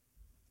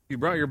If you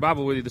brought your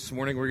Bible with you this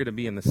morning, we're going to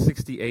be in the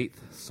 68th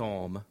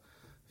Psalm.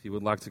 If you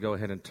would like to go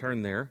ahead and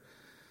turn there.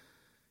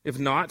 If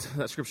not,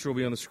 that scripture will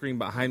be on the screen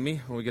behind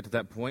me when we get to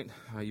that point.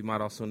 You might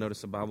also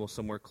notice a Bible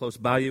somewhere close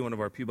by you, one of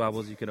our pew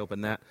Bibles. You can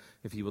open that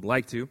if you would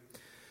like to.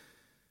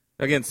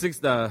 Again,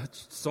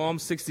 Psalm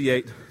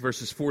 68,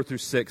 verses 4 through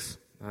 6.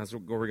 That's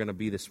where we're going to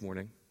be this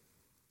morning.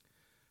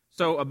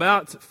 So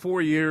about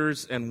 4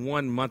 years and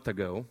 1 month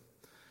ago,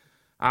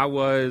 I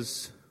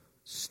was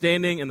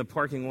standing in the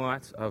parking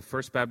lot of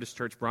First Baptist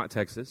Church, Bront,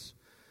 Texas,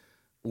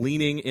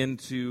 leaning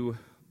into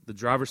the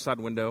driver's side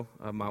window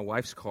of my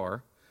wife's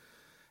car,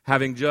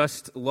 having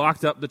just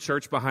locked up the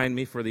church behind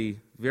me for the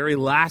very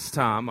last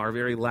time, our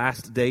very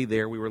last day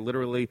there. We were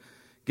literally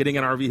getting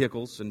in our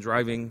vehicles and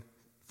driving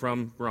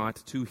from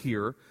Bront to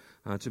here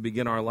to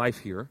begin our life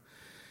here.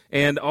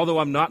 And although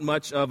I'm not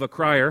much of a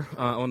crier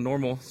on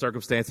normal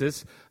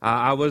circumstances,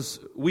 I was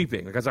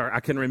weeping because I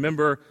can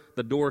remember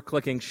the door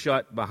clicking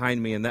shut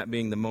behind me and that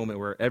being the moment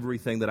where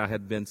everything that I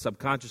had been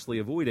subconsciously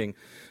avoiding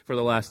for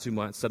the last 2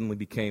 months suddenly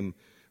became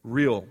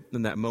real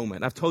in that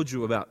moment. I've told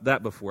you about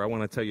that before. I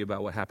want to tell you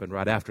about what happened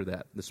right after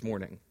that this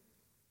morning.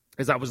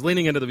 As I was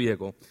leaning into the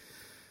vehicle,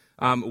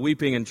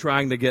 weeping and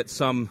trying to get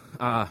some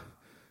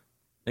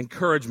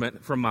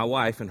encouragement from my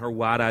wife and her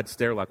wide-eyed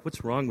stare like,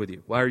 "What's wrong with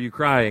you? Why are you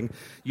crying?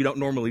 You don't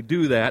normally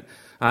do that."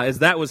 As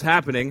that was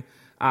happening,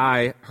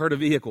 I heard a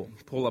vehicle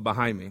pull up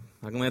behind me.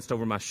 I glanced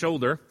over my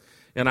shoulder,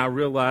 and I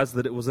realized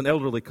that it was an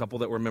elderly couple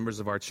that were members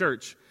of our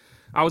church.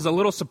 I was a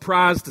little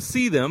surprised to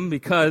see them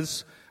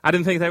because I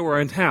didn't think they were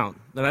in town.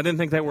 And I didn't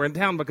think they were in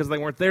town because they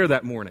weren't there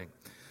that morning.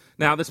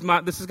 Now, this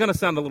is going to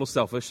sound a little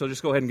selfish, so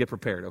just go ahead and get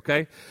prepared,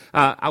 okay?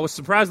 I was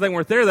surprised they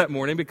weren't there that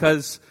morning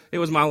because it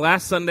was my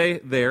last Sunday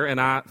there,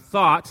 and I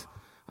thought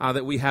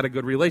that we had a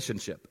good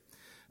relationship.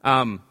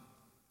 I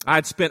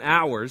had spent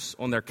hours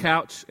on their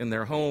couch in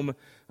their home,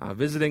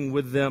 visiting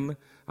with them.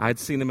 I had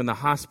seen them in the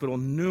hospital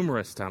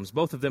numerous times.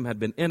 Both of them had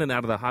been in and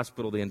out of the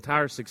hospital the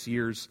entire 6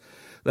 years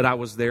that I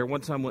was there.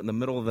 One time I went in the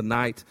middle of the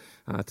night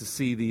to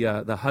see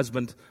the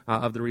husband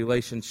of the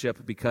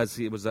relationship because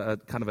it was a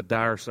kind of a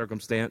dire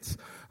circumstance.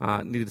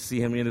 Needed to see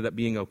him. He ended up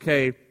being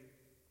okay.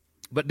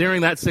 But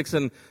during that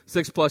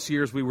 6+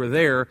 years we were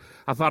there,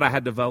 I thought I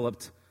had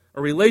developed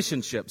a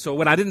relationship. So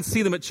when I didn't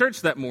see them at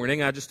church that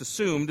morning, I just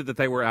assumed that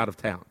they were out of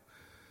town.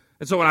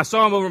 And so when I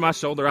saw them over my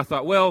shoulder, I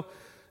thought, well,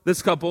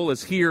 this couple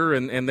is here,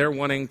 and they're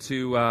wanting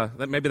to,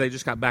 maybe they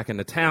just got back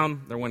into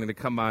town. They're wanting to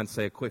come by and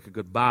say a quick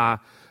goodbye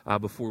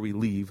before we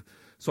leave.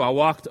 So I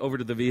walked over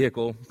to the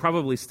vehicle,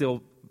 probably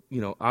still,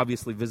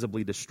 obviously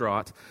visibly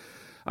distraught.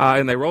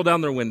 And they rolled down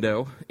their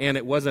window, and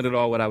it wasn't at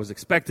all what I was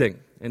expecting.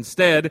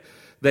 Instead,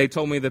 they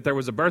told me that there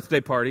was a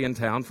birthday party in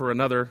town for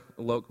another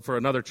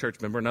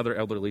church member, another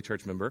elderly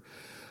church member,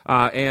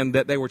 and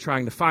that they were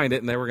trying to find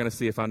it, and they were going to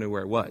see if I knew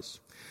where it was.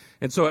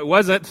 And so it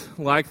wasn't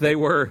like they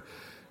were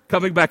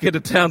coming back into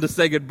town to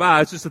say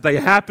goodbye. It's just that they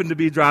happened to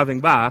be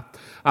driving by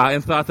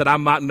and thought that I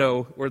might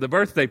know where the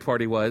birthday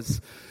party was.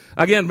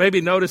 Again,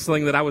 maybe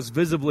noticing that I was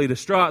visibly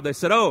distraught, they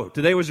said, "Oh,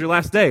 today was your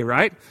last day,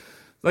 right?"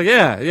 Like,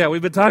 yeah,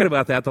 we've been talking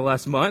about that the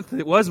last month.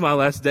 It was my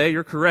last day,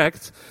 you're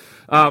correct.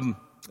 And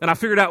I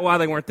figured out why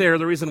they weren't there.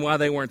 The reason why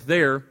they weren't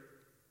there,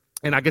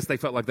 and I guess they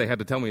felt like they had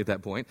to tell me at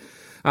that point,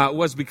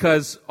 was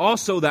because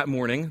also that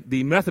morning,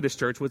 the Methodist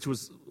church, which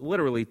was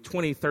literally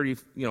 20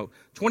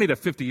 to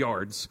 50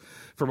 yards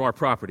from our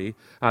property,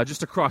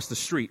 just across the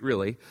street,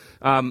 really,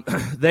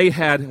 we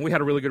had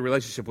a really good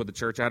relationship with the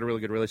church. I had a really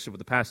good relationship with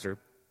the pastor.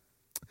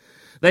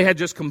 They had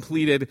just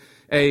completed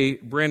a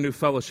brand new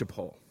fellowship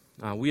hall.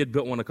 We had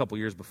built one a couple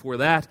years before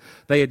that.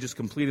 They had just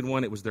completed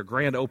one. It was their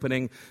grand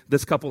opening.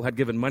 This couple had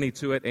given money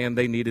to it, and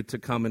they needed to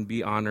come and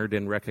be honored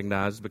and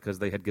recognized because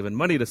they had given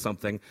money to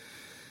something.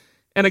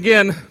 And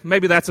again,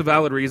 maybe that's a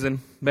valid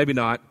reason, maybe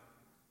not.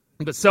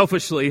 But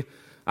selfishly,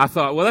 I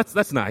thought, well,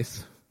 that's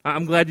nice.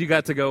 I'm glad you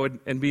got to go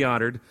and be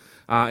honored,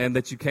 and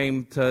that you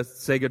came to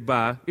say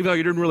goodbye, even though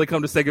you didn't really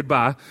come to say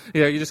goodbye.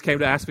 You just came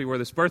to ask me where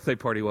this birthday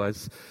party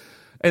was.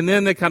 And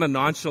then they kind of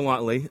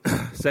nonchalantly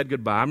said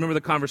goodbye. I remember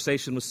the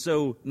conversation was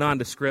so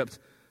nondescript,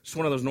 just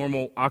one of those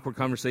normal awkward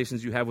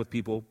conversations you have with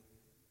people.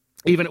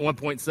 Even at one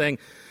point saying,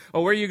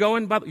 "Oh, where are you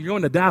going? You're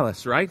going to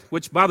Dallas, right?"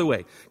 Which, by the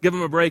way, give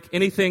them a break.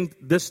 Anything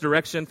this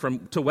direction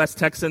to West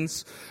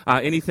Texans,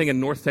 anything in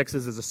North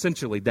Texas is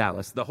essentially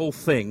Dallas. The whole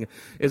thing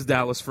is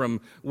Dallas,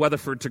 from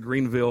Weatherford to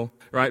Greenville,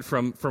 right?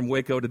 From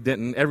Waco to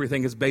Denton.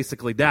 Everything is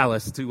basically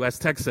Dallas to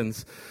West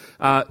Texans.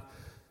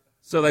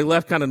 So they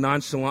left kind of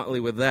nonchalantly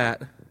with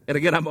that. And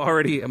again, I'm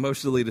already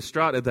emotionally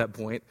distraught at that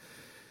point.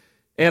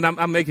 And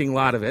I'm making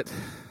light of it.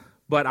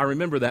 But I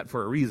remember that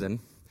for a reason.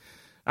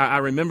 I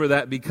remember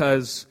that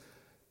because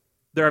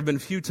there have been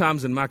few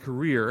times in my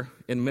career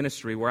in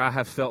ministry where I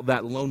have felt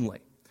that lonely.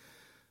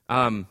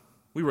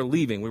 We were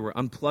leaving. We were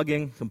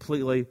unplugging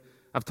completely.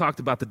 I've talked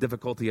about the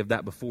difficulty of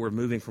that before,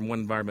 moving from one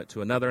environment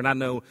to another. And I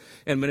know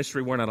in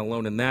ministry we're not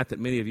alone in that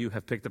many of you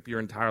have picked up your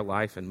entire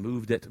life and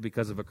moved it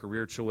because of a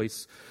career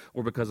choice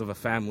or because of a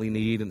family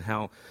need, and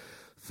how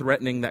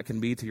threatening that can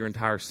be to your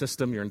entire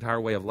system, your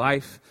entire way of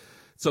life.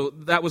 So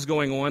that was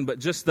going on, but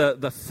just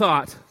the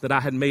thought that I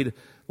had made,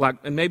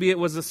 and maybe it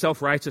was a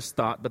self-righteous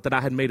thought, but that I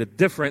had made a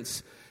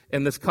difference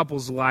in this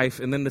couple's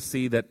life, and then to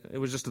see that it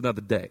was just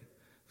another day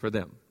for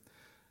them.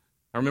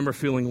 I remember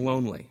feeling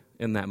lonely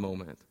in that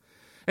moment.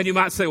 And you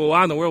might say, well,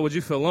 why in the world would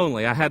you feel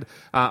lonely? I had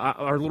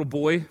our little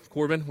boy,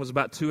 Corbin, was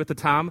about 2 at the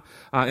time,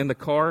 in the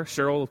car.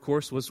 Cheryl, of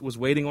course, was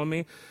waiting on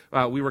me.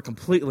 We were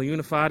completely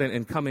unified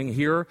in coming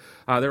here.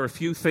 There were a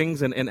few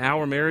things in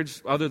our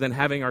marriage, other than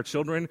having our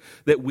children,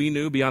 that we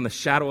knew beyond the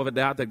shadow of a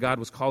doubt that God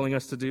was calling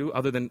us to do.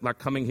 Other than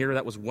coming here,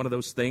 that was one of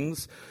those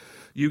things.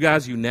 You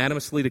guys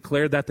unanimously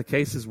declared that the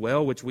case as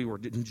well, which we were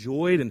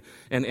enjoyed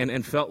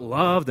and felt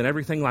loved and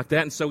everything like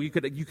that. And so you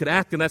could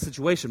ask in that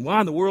situation, why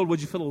in the world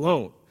would you feel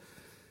alone?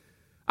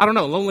 I don't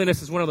know.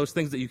 Loneliness is one of those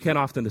things that you can't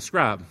often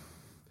describe,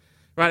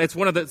 right? It's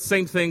one of the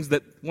same things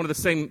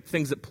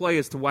that play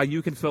as to why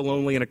you can feel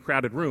lonely in a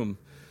crowded room.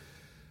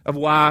 Of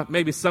why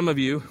maybe some of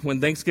you,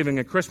 when Thanksgiving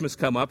and Christmas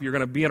come up, you're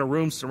going to be in a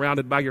room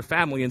surrounded by your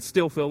family and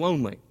still feel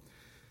lonely.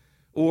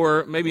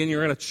 Or maybe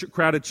you're in a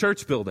crowded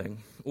church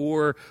building,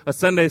 or a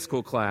Sunday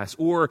school class,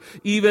 or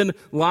even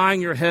lying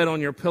your head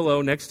on your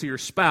pillow next to your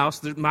spouse.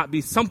 There might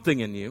be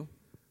something in you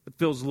that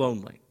feels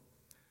lonely,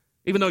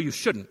 even though you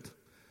shouldn't.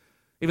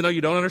 Even though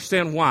you don't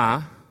understand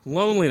why,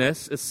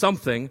 loneliness is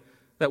something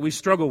that we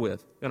struggle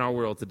with in our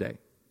world today.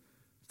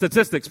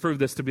 Statistics prove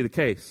this to be the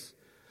case.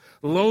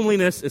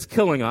 Loneliness is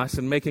killing us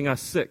and making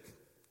us sick.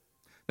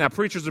 Now,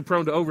 preachers are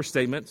prone to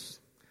overstatements,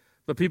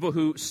 but people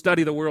who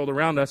study the world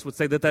around us would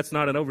say that that's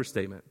not an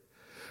overstatement.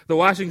 The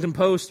Washington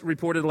Post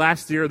reported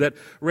last year that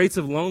rates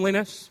of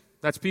loneliness,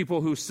 that's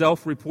people who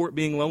self-report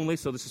being lonely,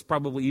 so this is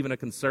probably even a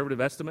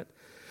conservative estimate,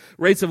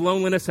 rates of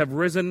loneliness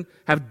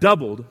have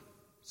doubled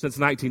since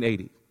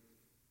 1980.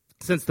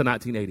 Since the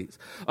 1980s,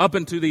 up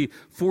into the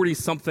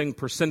 40-something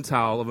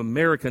percentile of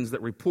Americans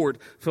that report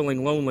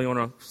feeling lonely on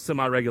a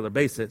semi-regular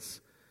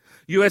basis.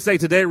 USA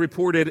Today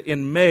reported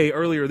in May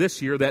earlier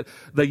this year that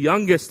the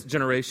youngest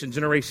generation,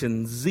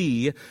 Generation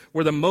Z,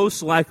 were the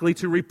most likely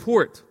to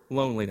report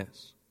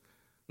loneliness.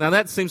 Now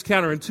that seems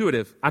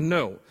counterintuitive, I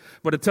know,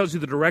 but it tells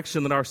you the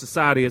direction that our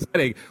society is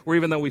heading, where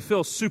even though we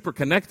feel super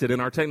connected in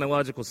our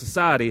technological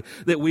society,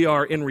 that we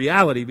are in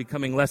reality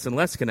becoming less and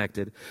less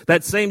connected.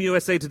 That same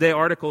USA Today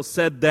article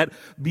said that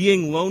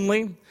being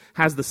lonely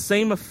has the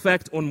same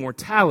effect on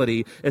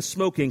mortality as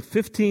smoking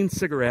 15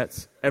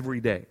 cigarettes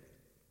every day.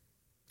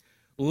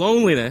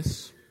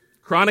 Loneliness,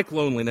 chronic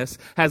loneliness,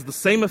 has the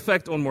same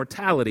effect on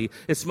mortality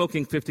as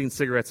smoking 15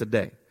 cigarettes a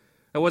day.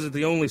 That wasn't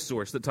the only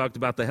source that talked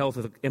about the health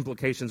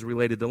implications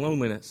related to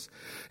loneliness.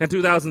 In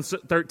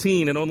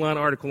 2013, an online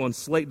article on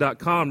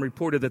Slate.com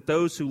reported that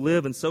those who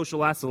live in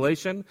social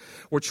isolation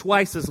were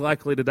twice as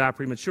likely to die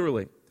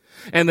prematurely.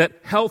 And that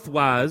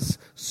health-wise,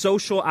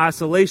 social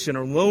isolation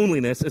or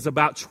loneliness is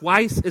about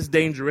twice as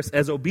dangerous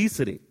as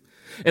obesity.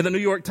 And the New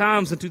York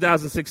Times in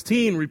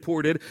 2016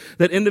 reported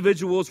that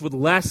individuals with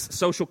less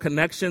social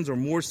connections or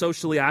more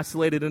socially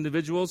isolated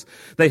individuals,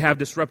 they have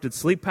disrupted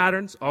sleep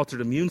patterns,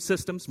 altered immune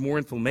systems, more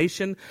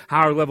inflammation,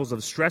 higher levels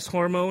of stress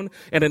hormone,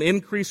 and an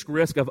increased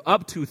risk of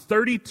up to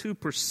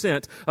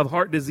 32% of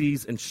heart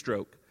disease and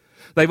stroke.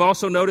 They've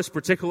also noticed,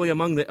 particularly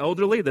among the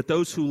elderly, that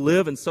those who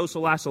live in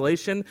social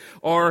isolation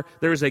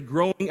there is a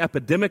growing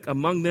epidemic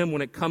among them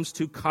when it comes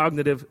to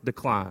cognitive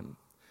decline.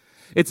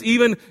 It's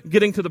even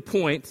getting to the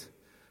point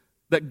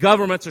that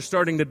governments are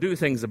starting to do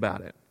things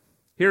about it.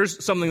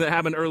 Here's something that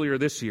happened earlier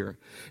this year.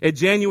 In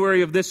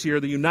January of this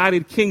year, the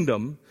United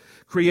Kingdom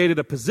created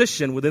a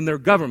position within their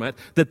government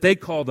that they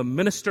call the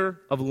Minister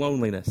of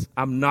Loneliness.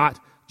 I'm not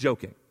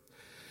joking.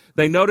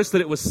 They noticed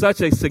that it was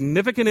such a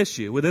significant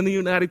issue within the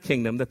United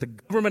Kingdom that the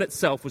government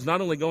itself was not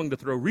only going to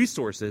throw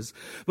resources,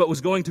 but was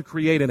going to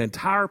create an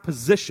entire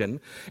position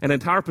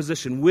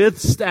with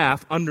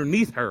staff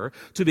underneath her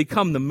to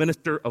become the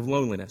Minister of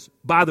Loneliness.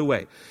 By the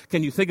way,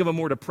 can you think of a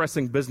more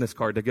depressing business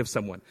card to give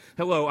someone?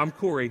 Hello, I'm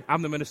Corey.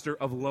 I'm the Minister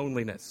of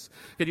Loneliness.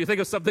 Can you think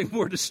of something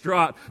more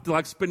distraught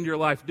to spend your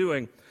life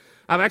doing?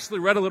 I've actually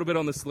read a little bit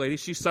on this lady.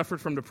 She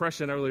suffered from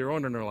depression earlier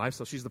on in her life,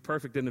 so she's the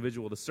perfect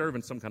individual to serve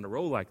in some kind of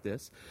role like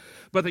this.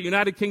 But the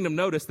United Kingdom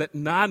noticed that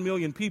 9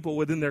 million people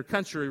within their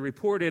country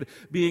reported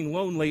being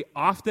lonely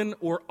often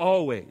or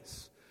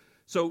always.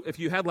 So if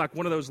you had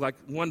one of those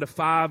 1 to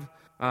 5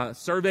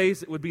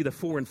 surveys, it would be the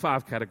 4 and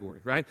 5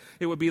 category, right?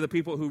 It would be the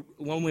people who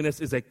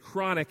loneliness is a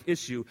chronic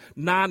issue.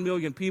 9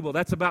 million people,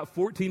 that's about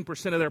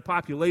 14% of their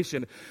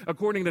population.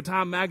 According to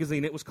Time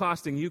magazine, it was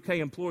costing UK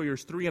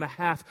employers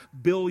 $3.5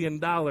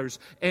 billion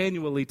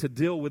annually to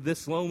deal with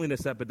this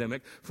loneliness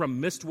epidemic, from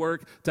missed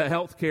work to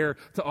health care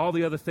to all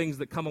the other things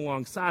that come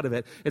alongside of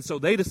it. And so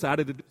they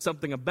decided to do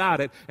something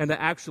about it and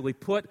to actually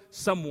put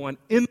someone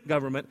in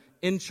government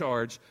in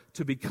charge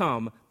to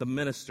become the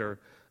Minister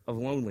of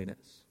Loneliness.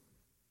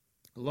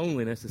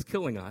 Loneliness is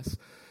killing us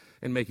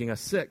and making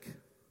us sick.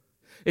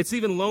 It's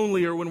even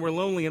lonelier when we're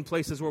lonely in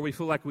places where we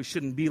feel like we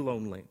shouldn't be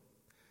lonely.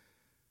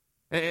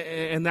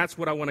 And that's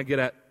what I want to get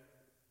at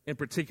in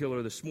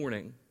particular this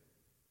morning.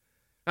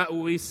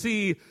 We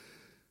see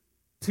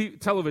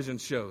television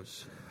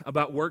shows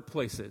about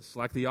workplaces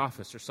like the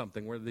office or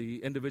something where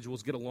the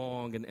individuals get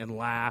along and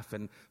laugh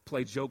and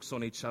play jokes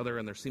on each other,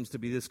 and there seems to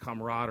be this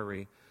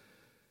camaraderie.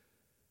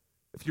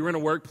 If you're in a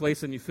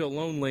workplace and you feel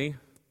lonely,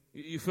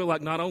 you feel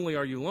like not only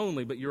are you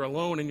lonely, but you're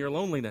alone in your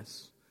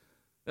loneliness.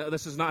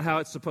 This is not how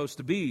it's supposed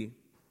to be.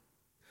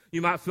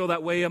 You might feel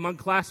that way among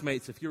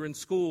classmates if you're in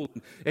school.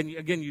 And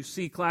again, you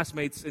see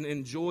classmates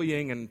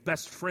enjoying and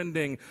best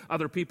friending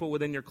other people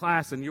within your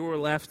class, and you're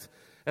left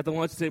at the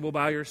lunch table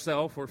by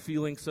yourself or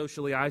feeling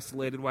socially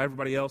isolated while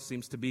everybody else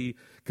seems to be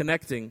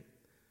connecting.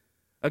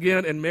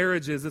 Again, in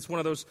marriages, it's one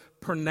of those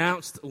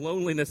pronounced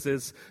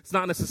lonelinesses. It's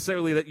not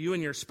necessarily that you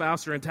and your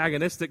spouse are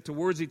antagonistic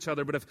towards each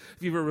other, but if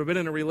you've ever been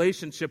in a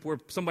relationship where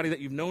somebody that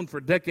you've known for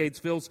decades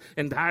feels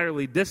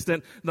entirely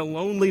distant, the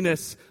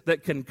loneliness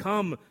that can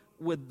come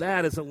with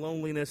that is a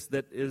loneliness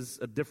that is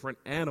a different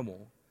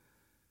animal.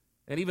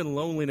 And even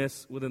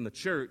loneliness within the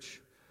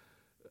church,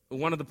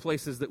 one of the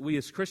places that we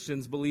as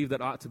Christians believe that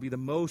ought to be the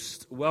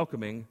most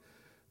welcoming,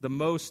 the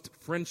most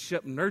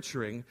friendship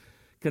nurturing,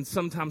 can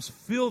sometimes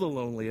feel the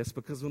loneliest,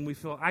 because when we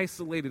feel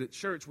isolated at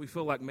church, we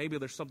feel like maybe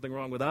there's something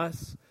wrong with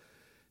us,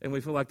 and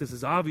we feel like this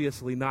is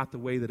obviously not the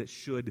way that it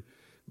should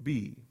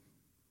be.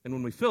 And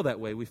when we feel that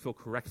way, we feel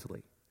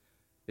correctly.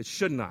 It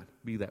should not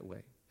be that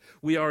way.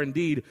 We are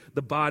indeed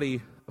the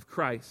body of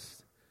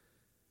Christ.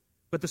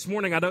 But this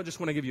morning, I don't just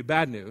want to give you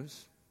bad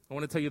news. I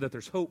want to tell you that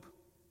there's hope.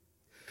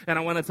 And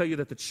I want to tell you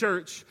that the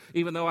church,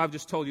 even though I've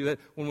just told you that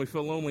when we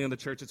feel lonely in the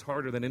church, it's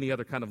harder than any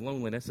other kind of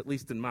loneliness, at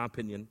least in my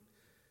opinion,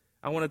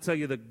 I want to tell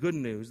you the good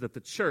news that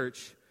the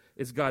church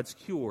is God's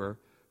cure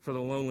for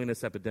the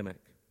loneliness epidemic.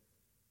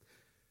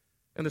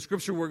 In the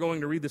scripture we're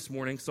going to read this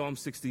morning, Psalm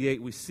 68,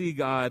 we see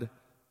God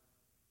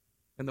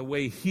and the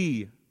way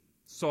He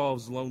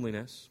solves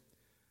loneliness,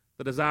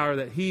 the desire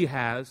that He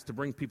has to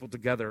bring people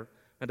together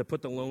and to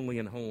put the lonely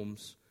in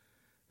homes.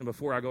 And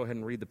before I go ahead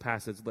and read the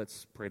passage,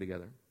 let's pray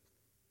together.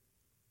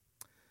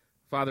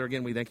 Father,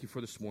 again, we thank you for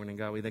this morning,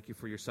 God. We thank you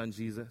for your Son,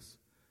 Jesus.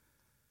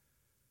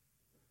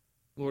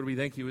 Lord, we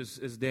thank you,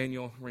 as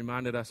Daniel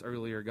reminded us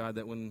earlier, God,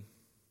 that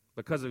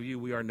because of you,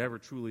 we are never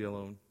truly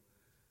alone.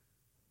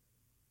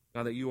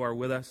 God, that you are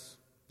with us.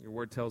 Your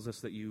word tells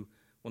us that you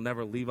will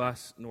never leave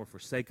us nor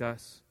forsake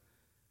us.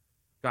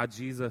 God,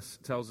 Jesus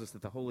tells us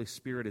that the Holy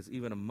Spirit is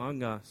even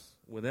among us,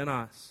 within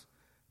us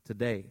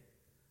today.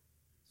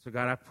 So,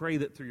 God, I pray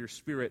that through your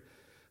Spirit,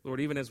 Lord,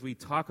 even as we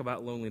talk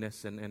about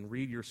loneliness and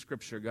read your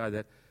scripture, God,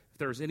 that if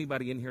there's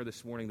anybody in here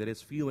this morning that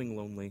is feeling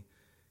lonely,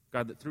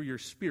 God, that through your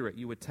Spirit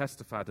you would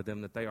testify to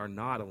them that they are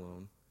not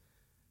alone,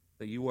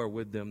 that you are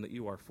with them, that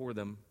you are for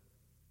them.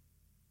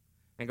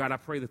 And God, I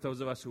pray that those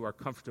of us who are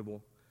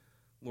comfortable,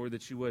 Lord,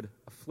 that you would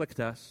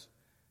afflict us,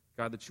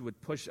 God, that you would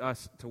push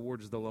us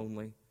towards the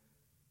lonely,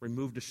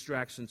 remove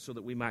distractions so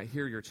that we might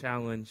hear your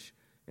challenge,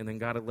 and then,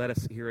 God, let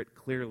us hear it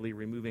clearly,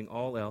 removing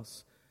all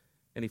else,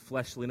 any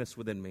fleshliness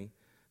within me,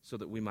 so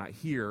that we might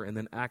hear and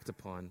then act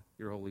upon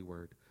your holy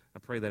word. I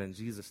pray that in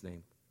Jesus'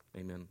 name,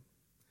 amen.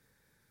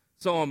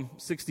 Psalm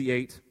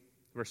 68,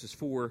 verses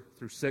 4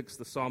 through 6,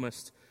 the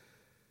psalmist,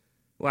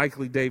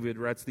 likely David,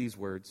 writes these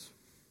words.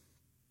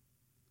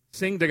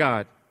 Sing to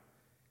God.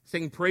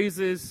 Sing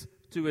praises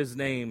to his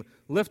name.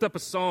 Lift up a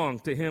song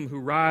to him who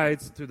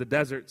rides through the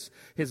deserts.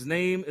 His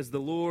name is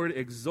the Lord.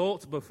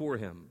 Exult before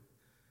him.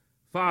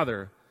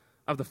 Father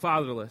of the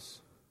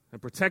fatherless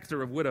and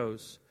protector of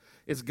widows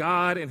is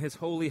God in his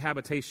holy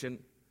habitation.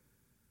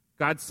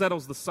 God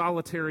settles the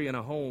solitary in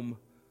a home.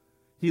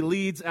 He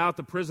leads out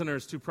the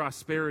prisoners to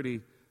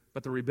prosperity,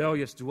 but the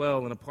rebellious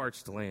dwell in a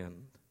parched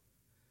land.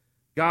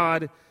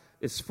 God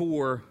is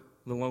for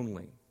the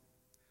lonely.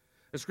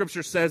 The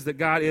scripture says that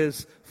God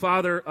is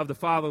Father of the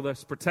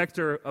fatherless,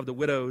 protector of the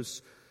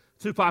widows,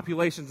 two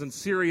populations in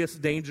serious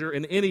danger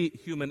in any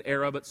human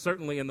era, but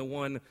certainly in the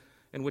one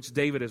in which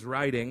David is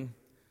writing.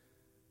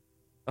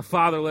 A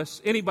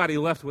fatherless, anybody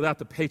left without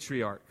the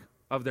patriarch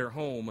of their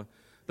home,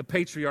 the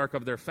patriarch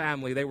of their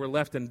family, they were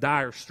left in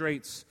dire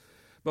straits,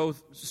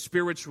 both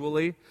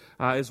spiritually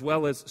as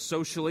well as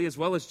socially, as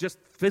well as just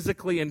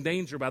physically in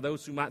danger by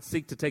those who might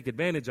seek to take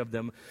advantage of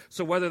them.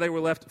 So whether they were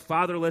left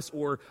fatherless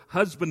or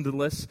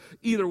husbandless,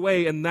 either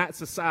way in that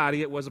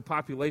society, it was a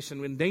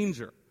population in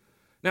danger.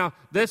 Now,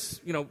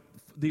 this,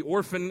 the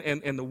orphan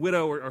and the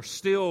widow are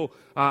still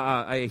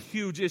a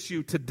huge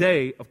issue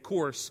today, of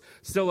course,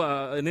 still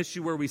an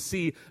issue where we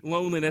see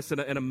loneliness and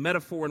a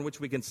metaphor in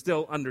which we can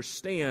still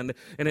understand,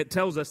 and it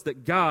tells us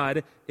that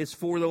God is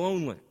for the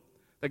lonely.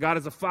 That God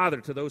is a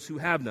father to those who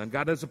have none.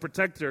 God is a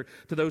protector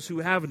to those who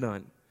have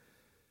none.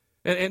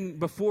 And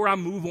before I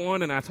move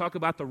on and I talk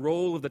about the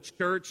role of the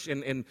church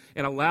and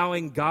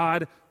allowing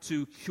God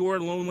to cure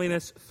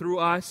loneliness through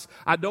us,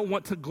 I don't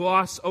want to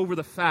gloss over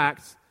the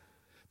fact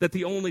that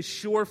the only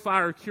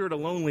surefire cure to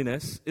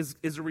loneliness is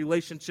a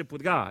relationship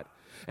with God.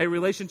 A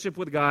relationship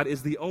with God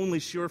is the only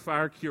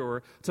surefire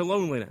cure to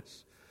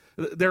loneliness.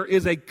 There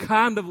is a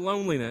kind of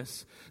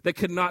loneliness that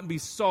cannot be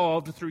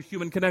solved through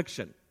human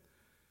connection.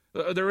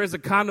 There is a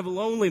kind of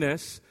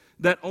loneliness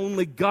that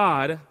only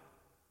God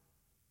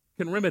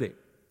can remedy,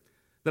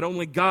 that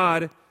only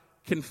God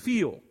can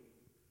feel.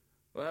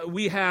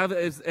 We have,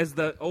 as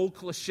the old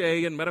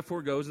cliche and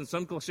metaphor goes, and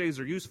some cliches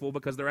are useful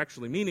because they're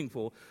actually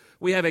meaningful,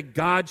 we have a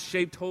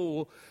God-shaped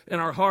hole in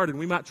our heart, and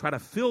we might try to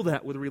fill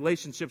that with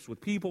relationships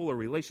with people or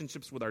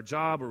relationships with our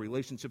job or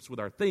relationships with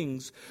our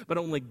things, but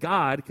only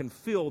God can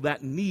fill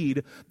that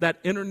need, that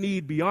inner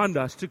need beyond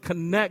us to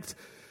connect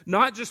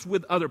not just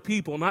with other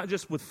people, not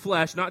just with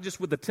flesh, not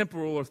just with the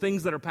temporal or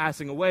things that are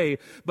passing away,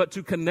 but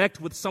to connect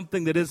with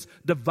something that is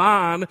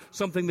divine,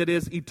 something that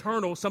is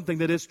eternal, something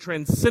that is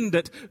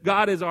transcendent.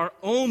 God is our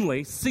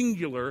only,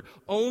 singular,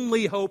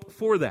 only hope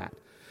for that.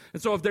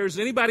 And so if there's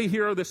anybody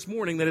here this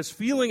morning that is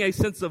feeling a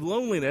sense of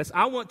loneliness,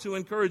 I want to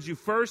encourage you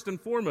first and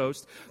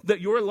foremost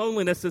that your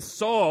loneliness is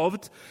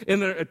solved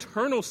in an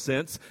eternal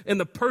sense in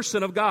the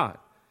person of God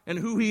and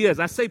who He is.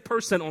 I say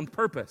person on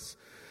purpose,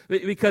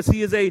 because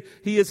He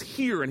is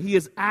here and He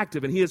is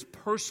active and He is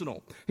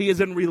personal. He is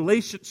in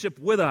relationship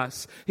with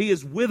us. He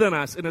is within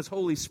us in His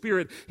Holy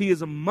Spirit. He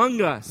is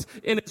among us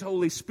in His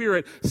Holy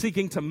Spirit,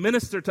 seeking to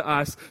minister to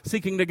us,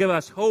 seeking to give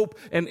us hope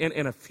and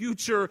a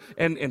future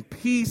and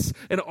peace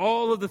and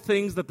all of the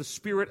things that the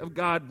Spirit of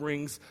God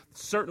brings,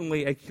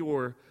 certainly a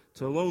cure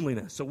to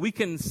loneliness. So we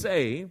can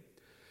say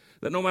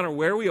that no matter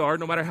where we are,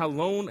 no matter how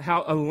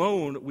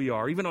alone we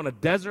are, even on a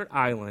desert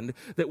island,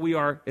 that we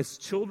are, as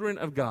children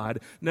of God,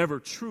 never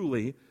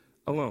truly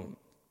alone.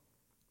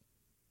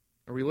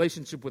 A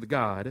relationship with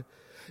God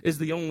is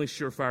the only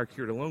surefire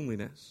cure to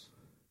loneliness.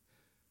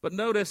 But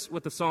notice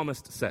what the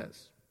psalmist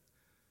says,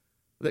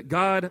 that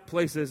God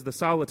places the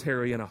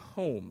solitary in a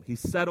home. He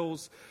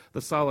settles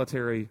the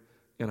solitary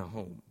in a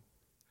home.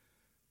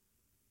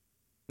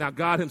 Now,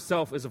 God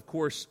Himself is, of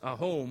course, a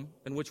home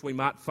in which we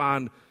might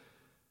find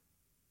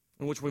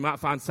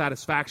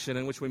satisfaction,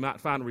 in which we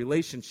might find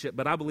relationship.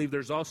 But I believe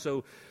there's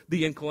also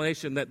the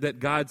inclination that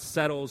God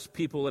settles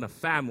people in a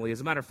family.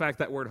 As a matter of fact,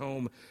 that word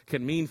home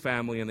can mean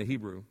family in the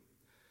Hebrew.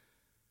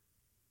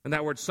 And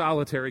that word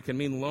solitary can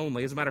mean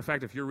lonely. As a matter of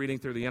fact, if you're reading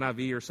through the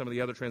NIV or some of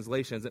the other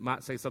translations, it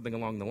might say something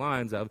along the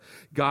lines of,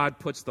 God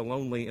puts the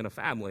lonely in a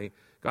family.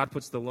 God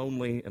puts the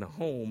lonely in a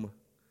home.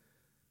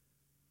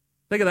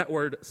 Think of that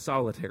word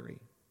solitary.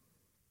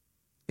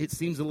 It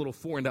seems a little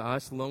foreign to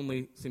us.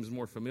 Lonely seems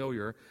more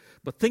familiar.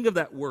 But think of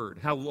that word,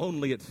 how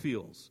lonely it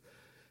feels,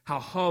 how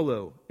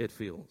hollow it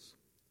feels.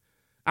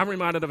 I'm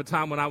reminded of a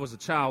time when I was a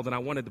child and I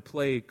wanted to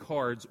play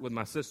cards with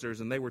my sisters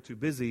and they were too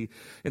busy,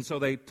 and so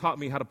they taught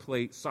me how to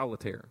play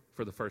solitaire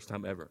for the first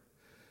time ever.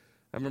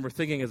 I remember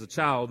thinking as a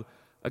child,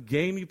 a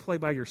game you play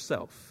by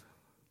yourself.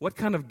 What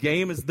kind of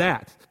game is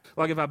that?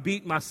 Like, if I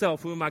beat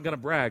myself, who am I going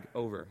to brag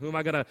over? Who am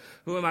I going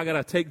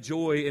to take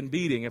joy in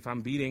beating? If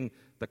I'm beating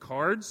the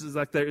cards,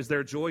 is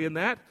there joy in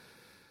that?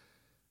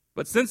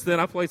 But since then,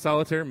 I played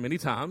solitaire many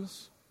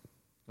times.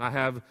 I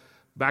have,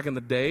 back in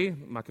the day,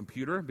 my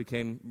computer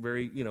became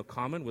very,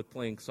 common with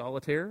playing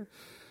solitaire.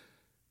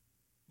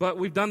 But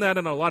we've done that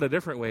in a lot of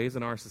different ways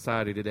in our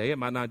society today. It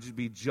might not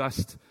be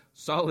just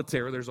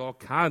solitaire. There's all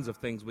kinds of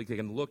things we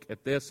can look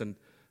at this and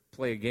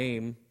play a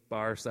game by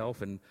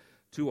ourselves and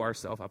to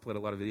ourselves. I played a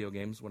lot of video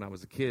games when I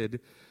was a kid.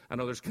 I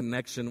know there's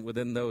connection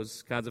within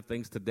those kinds of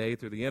things today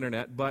through the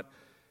internet, but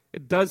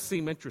it does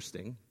seem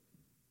interesting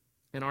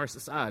in our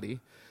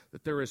society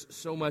that there is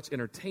so much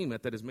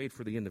entertainment that is made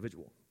for the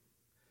individual.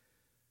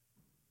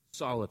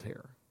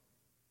 Solitaire.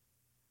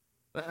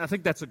 I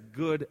think that's a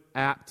good,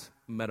 apt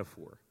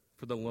metaphor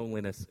for the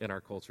loneliness in our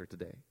culture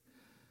today.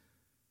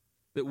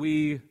 That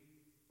we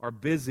are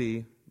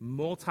busy,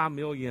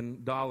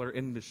 multi-million-dollar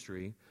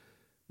industry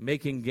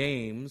making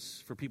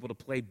games for people to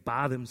play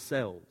by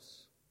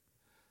themselves.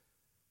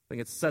 I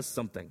think it says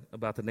something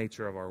about the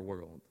nature of our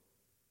world.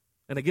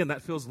 And again,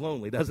 that feels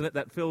lonely, doesn't it?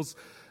 That feels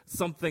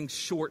something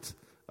short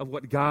of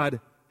what God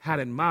had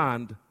in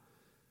mind.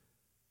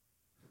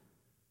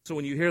 So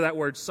when you hear that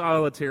word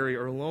solitary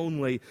or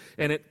lonely,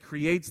 and it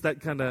creates that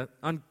kind of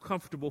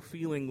uncomfortable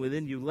feeling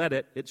within you,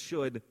 it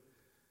should.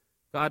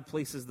 God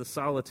places the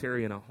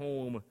solitary in a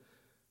home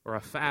or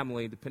a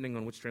family, depending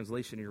on which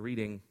translation you're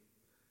reading.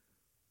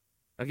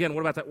 Again,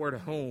 what about that word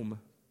home?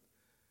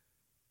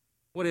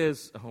 What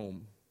is a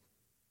home?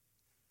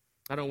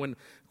 I know when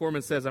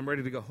Gorman says, I'm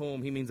ready to go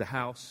home, he means a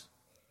house.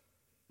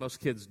 Most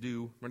kids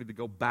do. I'm ready to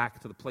go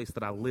back to the place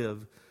that I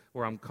live,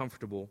 where I'm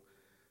comfortable.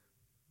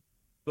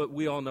 But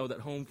we all know that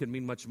home can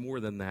mean much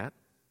more than that.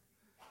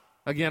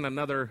 Again,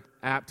 another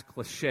apt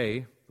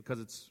cliche,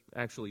 because it's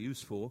actually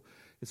useful,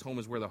 is home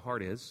is where the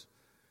heart is.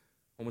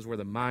 Home is where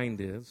the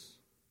mind is.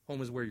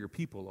 Home is where your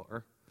people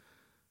are.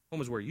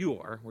 Home is where you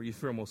are, where you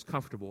feel most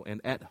comfortable and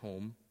at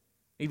home.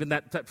 Even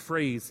that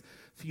phrase,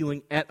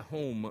 feeling at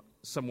home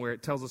somewhere,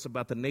 it tells us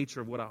about the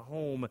nature of what a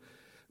home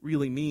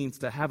really means,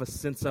 to have a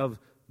sense of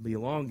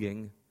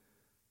belonging,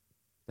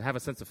 to have a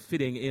sense of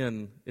fitting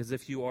in, as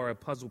if you are a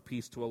puzzle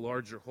piece to a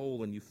larger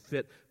whole and you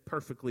fit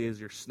perfectly as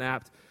you're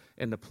snapped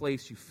in the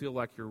place you feel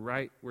like you're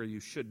right where you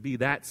should be.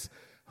 That's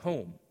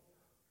home.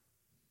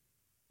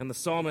 And the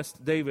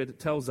psalmist David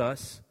tells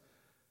us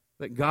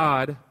that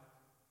God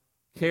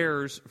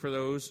cares for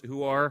those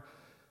who are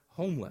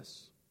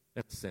homeless,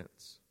 in a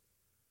sense.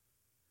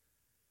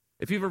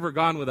 If you've ever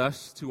gone with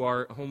us to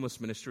our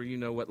homeless ministry, you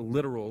know what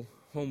literal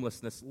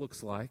homelessness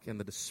looks like and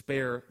the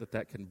despair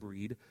that can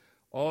breed,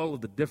 all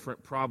of the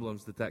different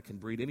problems that can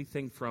breed,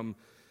 anything from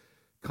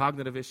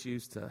cognitive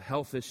issues to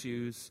health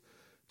issues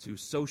to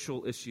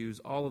social issues,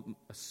 all of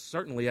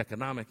certainly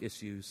economic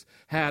issues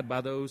had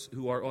by those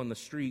who are on the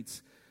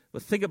streets.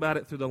 But think about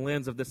it through the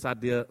lens of this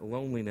idea,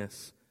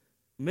 loneliness.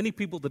 Many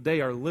people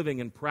today are living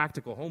in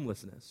practical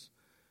homelessness.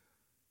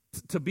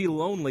 To be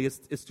lonely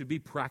is to be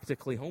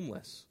practically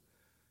homeless.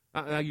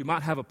 Now, you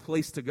might have a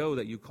place to go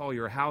that you call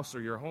your house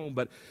or your home,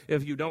 but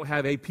if you don't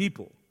have a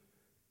people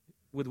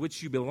with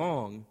which you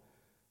belong,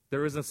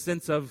 there is a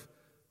sense of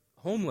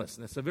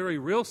homelessness, a very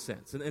real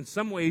sense, and in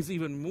some ways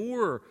even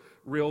more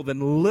real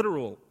than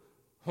literal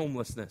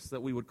homelessness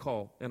that we would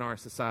call in our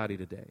society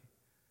today.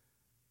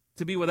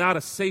 To be without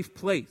a safe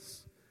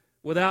place,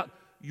 without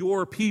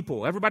your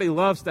people. Everybody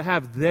loves to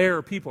have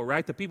their people,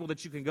 right? The people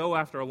that you can go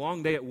after a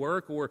long day at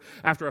work or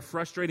after a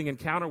frustrating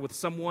encounter with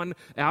someone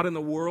out in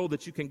the world,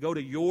 that you can go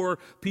to your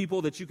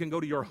people, that you can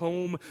go to your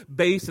home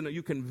base and that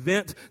you can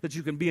vent, that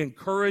you can be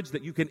encouraged,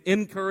 that you can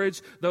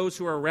encourage those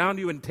who are around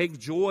you and take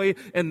joy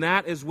in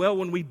that as well.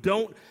 When we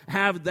don't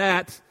have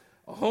that,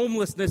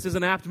 homelessness is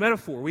an apt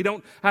metaphor. We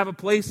don't have a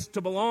place to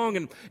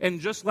belong,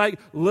 and just like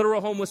literal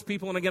homeless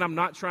people, and again, I'm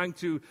not trying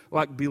to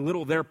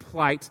belittle their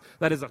plight.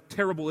 That is a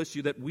terrible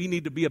issue that we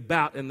need to be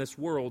about in this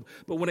world.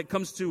 But when it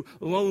comes to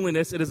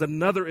loneliness, it is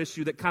another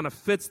issue that kind of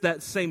fits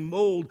that same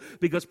mold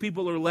because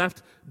people are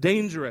left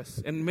dangerous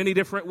in many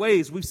different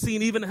ways. We've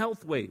seen even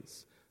health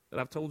ways that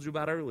I've told you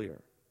about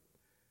earlier.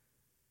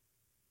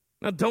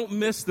 Now, don't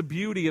miss the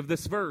beauty of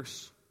this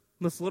verse,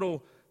 this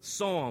little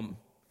psalm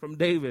from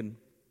David.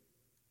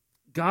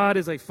 God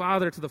is a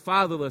father to the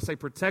fatherless, a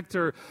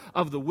protector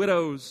of the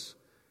widows.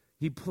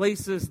 He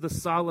places the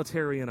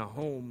solitary in a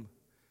home.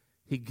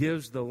 He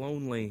gives the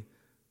lonely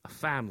a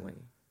family,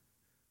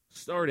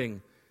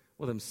 starting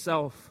with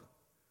himself,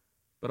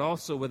 but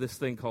also with this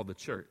thing called the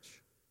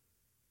church,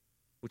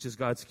 which is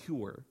God's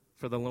cure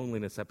for the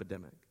loneliness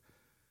epidemic.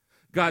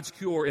 God's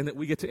cure in that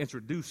we get to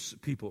introduce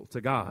people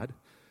to God,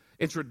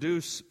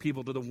 introduce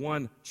people to the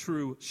one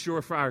true,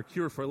 surefire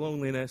cure for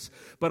loneliness,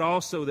 but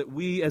also that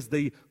we as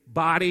the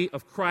body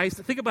of Christ,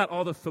 think about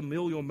all the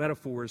familial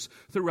metaphors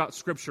throughout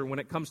Scripture when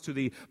it comes to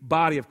the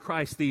body of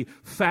Christ, the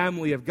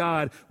family of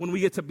God. When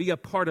we get to be a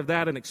part of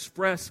that and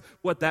express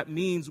what that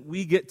means,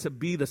 we get to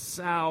be the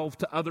salve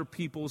to other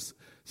people's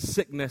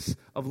sickness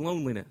of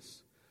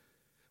loneliness.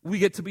 We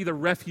get to be the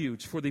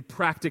refuge for the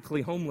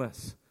practically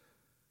homeless.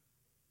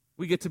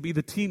 We get to be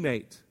the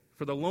teammate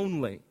for the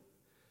lonely.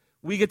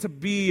 We get to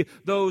be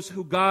those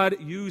who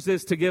God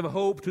uses to give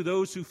hope to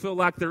those who feel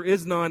like there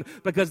is none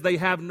because they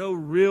have no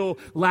real,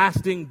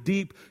 lasting,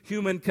 deep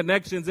human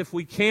connections. If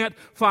we can't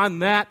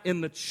find that in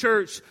the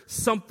church,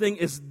 something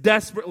is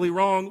desperately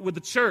wrong with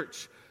the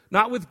church.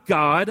 Not with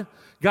God.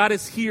 God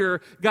is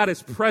here. God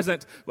is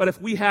present. But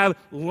if we have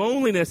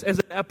loneliness as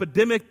an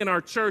epidemic in our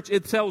church,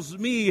 it tells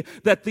me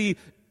that the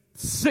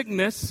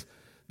sickness,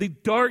 the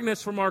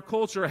darkness from our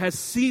culture has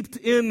seeped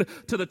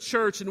into the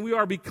church, and we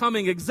are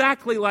becoming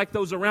exactly like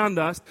those around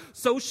us,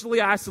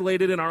 socially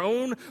isolated in our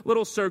own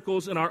little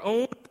circles, in our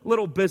own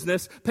little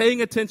business,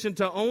 paying attention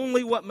to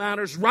only what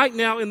matters right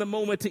now in the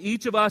moment to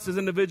each of us as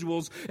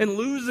individuals, and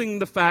losing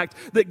the fact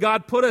that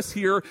God put us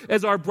here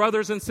as our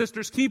brothers and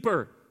sisters'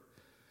 keeper.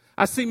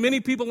 I see many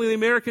people in the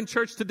American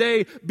church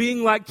today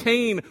being like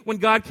Cain when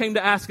God came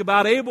to ask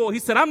about Abel. He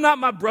said, I'm not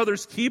my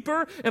brother's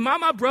keeper. Am I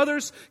my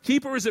brother's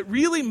keeper? Is it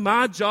really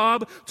my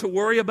job to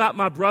worry about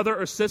my brother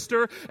or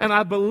sister? And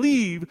I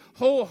believe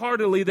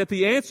wholeheartedly that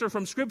the answer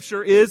from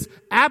Scripture is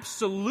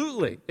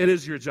absolutely it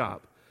is your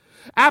job.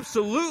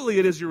 Absolutely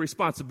it is your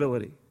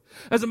responsibility.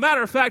 As a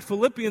matter of fact,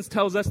 Philippians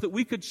tells us that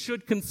we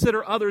should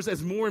consider others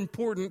as more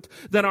important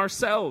than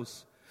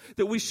ourselves.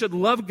 That we should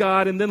love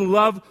God and then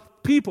love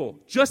people,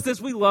 just as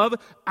we love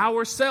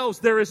ourselves.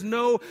 There is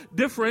no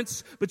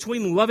difference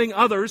between loving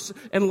others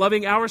and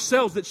loving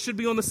ourselves. That should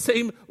be on the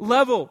same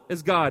level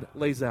as God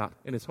lays out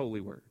in His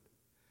holy word.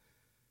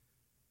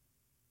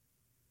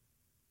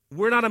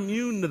 We're not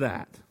immune to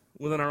that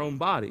within our own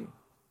body.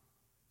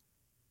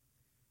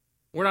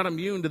 We're not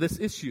immune to this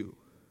issue.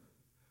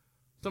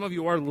 Some of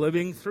you are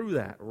living through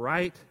that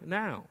right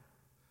now.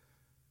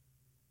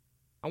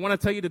 I want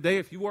to tell you today,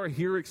 if you are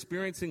here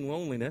experiencing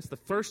loneliness, the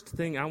first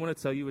thing I want to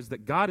tell you is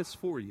that God is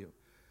for you.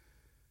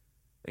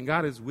 And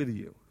God is with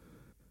you.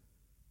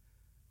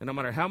 And no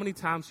matter how many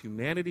times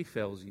humanity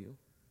fails you,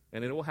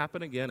 and it will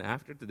happen again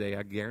after today,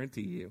 I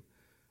guarantee you,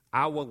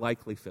 I will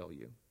likely fail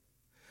you.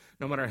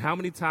 No matter how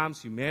many times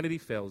humanity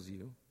fails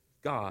you,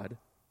 God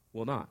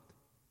will not.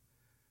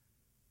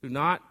 Do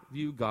not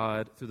view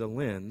God through the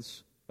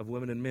lens of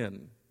women and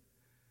men.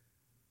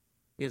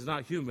 He is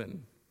not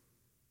human.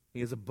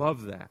 He is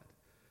above that.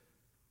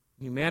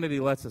 Humanity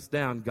lets us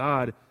down.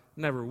 God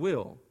never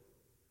will.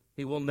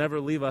 He will never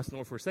leave us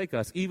nor forsake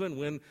us. Even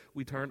when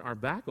we turn our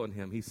back on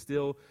Him, He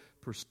still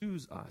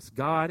pursues us.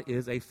 God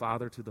is a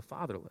father to the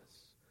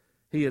fatherless.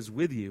 He is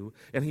with you,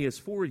 and He is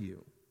for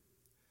you.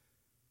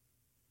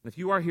 If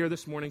you are here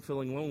this morning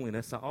feeling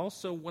loneliness, I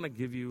also want to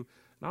give you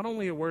not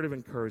only a word of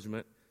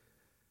encouragement,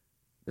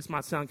 this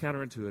might sound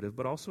counterintuitive,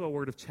 but also a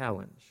word of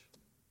challenge.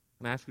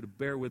 And I ask you to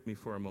bear with me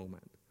for a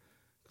moment,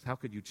 because how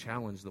could you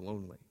challenge the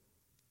lonely?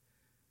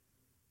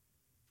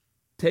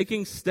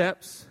 Taking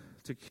steps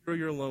to cure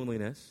your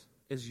loneliness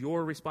is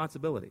your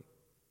responsibility.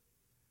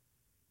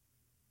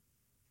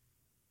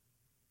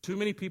 Too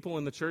many people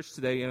in the church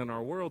today and in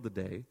our world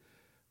today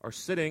are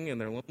sitting in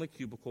their lonely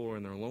cubicle or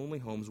in their lonely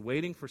homes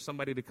waiting for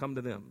somebody to come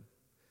to them.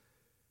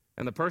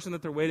 And the person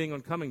that they're waiting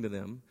on coming to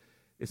them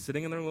is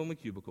sitting in their lonely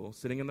cubicle,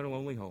 sitting in their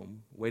lonely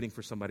home, waiting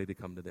for somebody to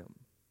come to them.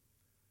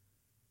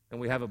 And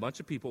we have a bunch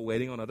of people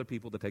waiting on other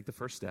people to take the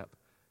first step,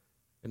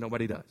 and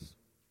nobody does.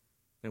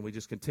 And we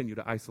just continue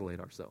to isolate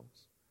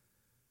ourselves.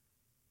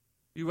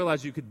 You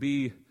realize you could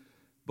be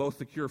both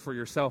the cure for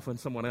yourself and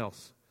someone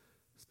else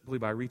simply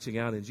by reaching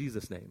out in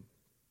Jesus' name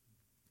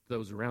to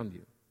those around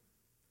you.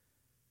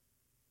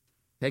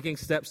 Taking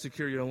steps to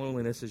cure your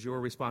loneliness is your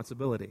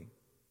responsibility.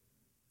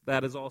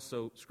 That is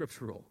also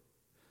scriptural.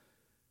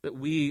 That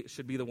we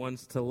should be the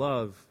ones to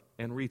love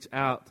and reach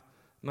out,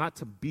 not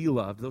to be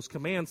loved. Those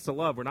commands to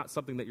love are not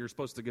something that you're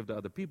supposed to give to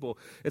other people.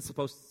 It's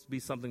supposed to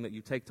be something that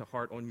you take to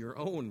heart on your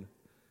own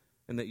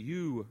and that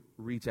you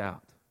reach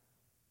out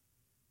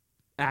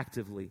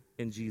actively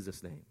in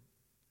Jesus' name.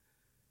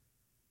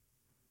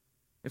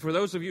 And for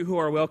those of you who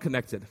are well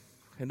connected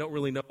and don't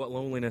really know what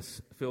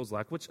loneliness feels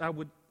like, which I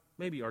would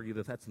maybe argue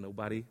that that's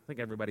nobody. I think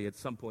everybody at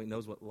some point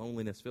knows what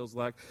loneliness feels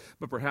like,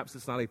 but perhaps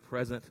it's not a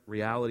present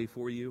reality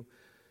for you.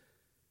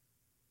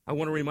 I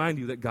want to remind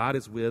you that God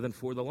is with and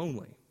for the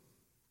lonely.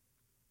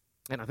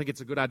 And I think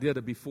it's a good idea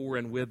to be for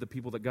and with the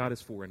people that God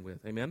is for and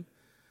with. Amen?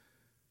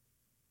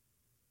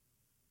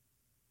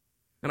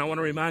 And I want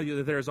to remind you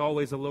that there is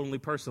always a lonely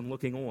person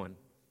looking on.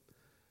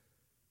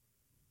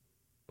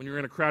 When you're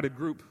in a crowded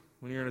group,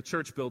 when you're in a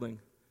church building,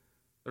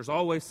 there's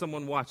always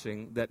someone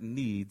watching that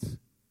needs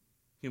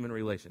human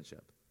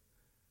relationship.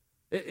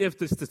 If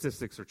the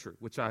statistics are true,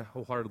 which I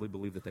wholeheartedly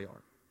believe that they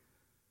are.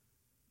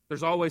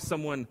 There's always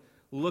someone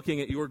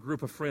looking at your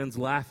group of friends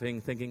laughing,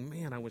 thinking,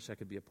 man, I wish I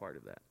could be a part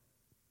of that.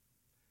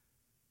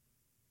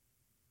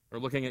 Or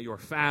looking at your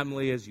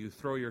family as you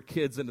throw your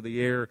kids into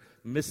the air,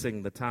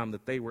 missing the time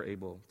that they were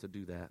able to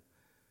do that.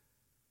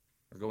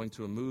 Or going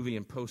to a movie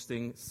and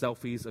posting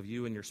selfies of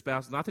you and your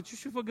spouse. Not that you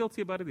should feel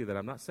guilty about any of that.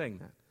 I'm not saying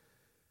that.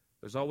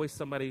 There's always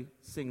somebody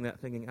seeing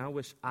that thinking, I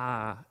wish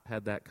I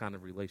had that kind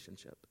of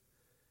relationship.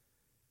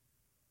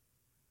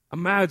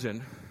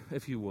 Imagine,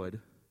 if you would,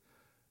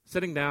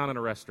 sitting down in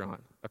a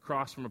restaurant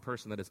across from a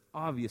person that is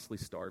obviously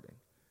starving,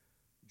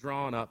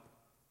 drawn up,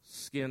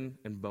 skin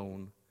and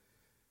bone,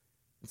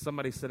 and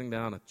somebody sitting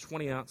down a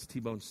 20-ounce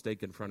T-bone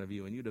steak in front of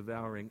you and you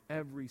devouring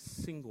every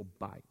single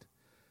bite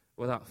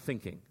without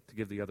thinking to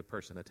give the other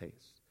person a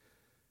taste.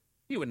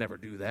 You would never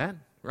do that,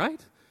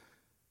 right?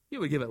 You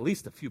would give at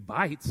least a few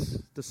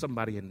bites to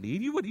somebody in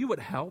need. You would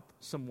help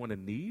someone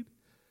in need.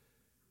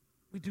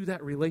 We do that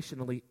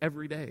relationally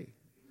every day.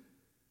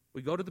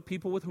 We go to the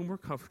people with whom we're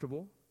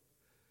comfortable.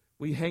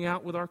 We hang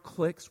out with our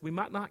cliques. We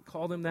might not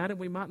call them that, and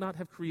we might not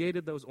have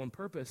created those on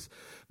purpose,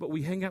 but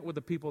we hang out with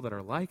the people that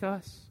are like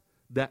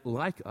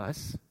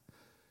us,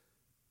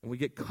 and we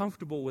get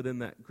comfortable within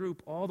that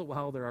group, all the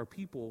while there are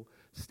people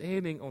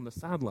standing on the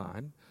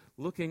sideline,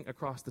 looking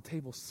across the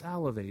table,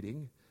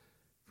 salivating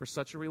for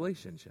such a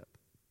relationship,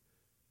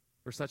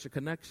 for such a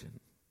connection.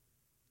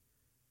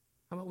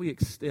 How about we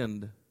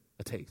extend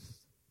a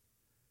taste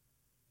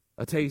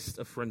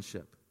of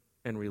friendship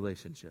and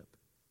relationship?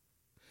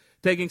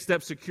 Taking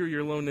steps to cure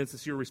your loneliness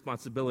is your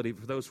responsibility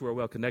for those who are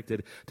well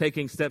connected.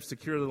 Taking steps to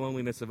cure the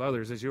loneliness of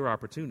others is your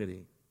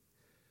opportunity.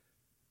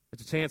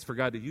 It's a chance for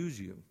God to use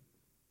you,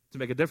 to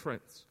make a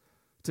difference,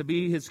 to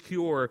be his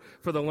cure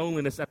for the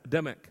loneliness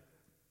epidemic.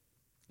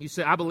 You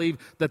say, I believe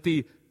that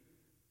the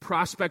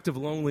prospect of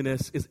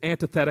loneliness is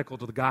antithetical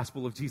to the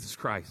gospel of Jesus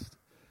Christ.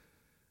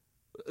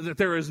 That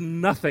there is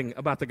nothing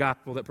about the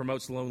gospel that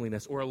promotes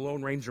loneliness or a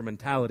Lone Ranger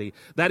mentality.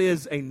 That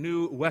is a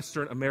new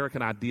Western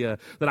American idea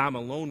that I'm a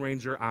Lone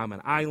Ranger, I'm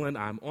an island,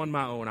 I'm on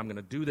my own, I'm going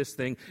to do this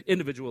thing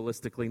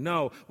individualistically.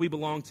 No, we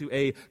belong to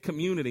a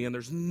community, and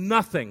there's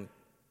nothing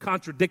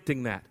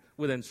contradicting that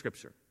within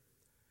Scripture.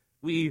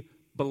 We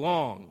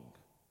belong.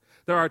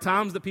 There are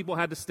times that people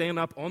had to stand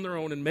up on their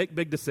own and make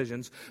big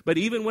decisions, but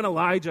even when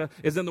Elijah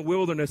is in the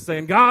wilderness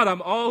saying, God,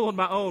 I'm all on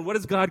my own, what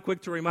is God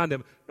quick to remind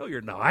him? No,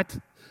 you're not.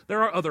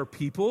 There are other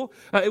people.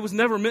 It was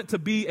never meant to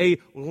be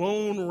a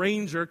Lone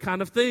Ranger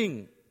kind of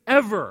thing,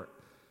 ever.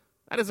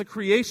 That is a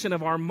creation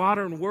of our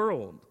modern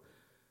world.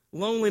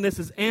 Loneliness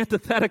is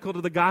antithetical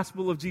to the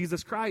gospel of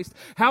Jesus Christ.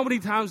 How many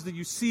times do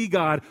you see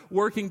God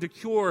working to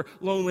cure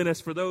loneliness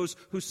for those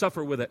who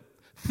suffer with it?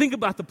 Think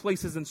about the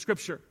places in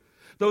Scripture.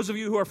 Those of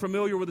you who are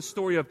familiar with the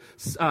story of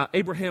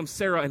Abraham,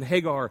 Sarah, and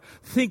Hagar,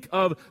 think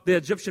of the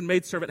Egyptian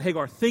maidservant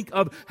Hagar. Think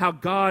of how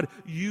God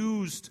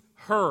used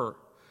her,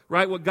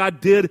 right? What God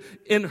did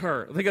in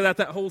her. Think of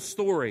that whole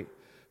story,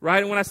 right?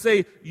 And when I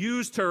say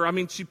used her, I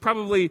mean she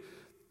probably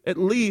at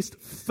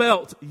least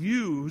felt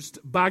used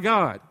by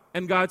God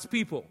and God's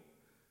people.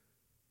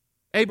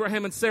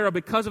 Abraham and Sarah,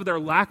 because of their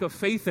lack of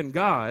faith in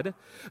God,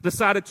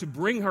 decided to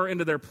bring her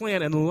into their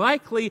plan and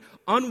likely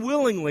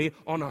unwillingly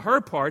on her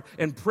part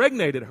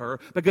impregnated her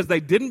because they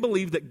didn't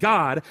believe that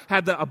God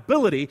had the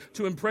ability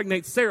to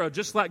impregnate Sarah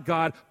just like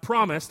God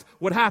promised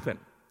would happen.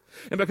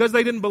 And because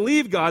they didn't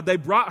believe God, they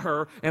brought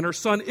her and her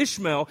son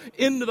Ishmael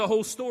into the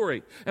whole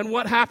story. And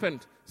what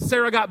happened?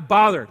 Sarah got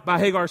bothered by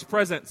Hagar's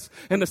presence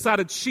and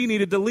decided she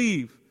needed to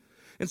leave.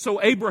 And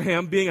so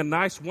Abraham, being a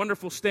nice,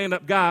 wonderful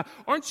stand-up guy,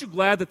 aren't you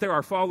glad that there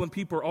are fallen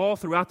people all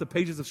throughout the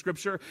pages of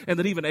Scripture and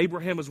that even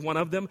Abraham is one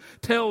of them?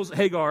 Tells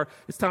Hagar,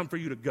 it's time for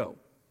you to go.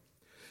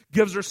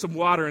 Gives her some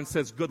water and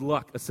says, good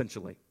luck,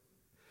 essentially.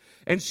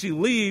 And she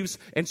leaves,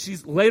 and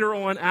she's later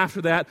on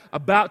after that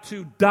about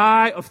to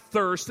die of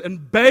thirst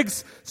and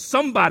begs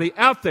somebody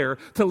out there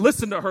to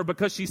listen to her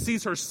because she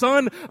sees her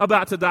son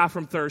about to die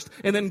from thirst.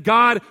 And then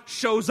God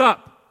shows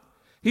up.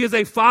 He is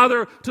a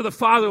father to the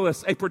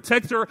fatherless, a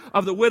protector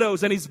of the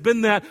widows, and he's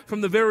been that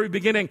from the very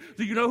beginning.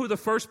 Do you know who the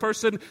first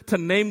person to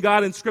name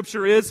God in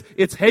Scripture is?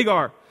 It's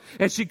Hagar.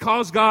 And she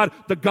calls God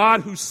the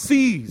God who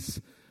sees.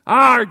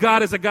 Our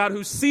God is a God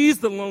who sees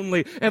the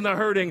lonely and the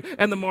hurting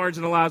and the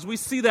marginalized. We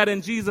see that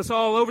in Jesus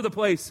all over the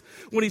place.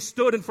 When he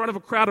stood in front of a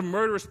crowd of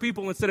murderous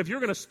people and said, if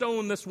you're going to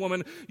stone this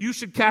woman, you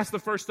should cast the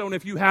first stone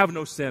if you have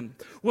no sin.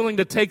 Willing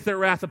to take their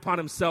wrath upon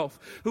himself.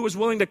 Who was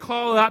willing to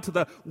call out to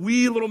the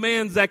wee little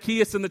man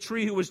Zacchaeus in the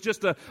tree who was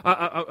just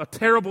a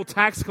terrible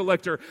tax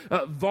collector,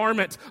 a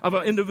varmint of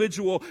an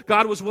individual.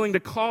 God was willing to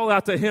call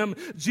out to him.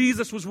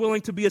 Jesus was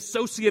willing to be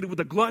associated with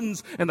the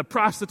gluttons and the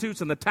prostitutes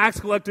and the tax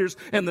collectors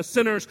and the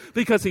sinners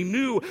because he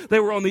knew they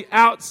were on the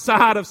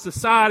outside of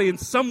society and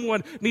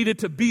someone needed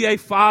to be a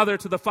father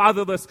to the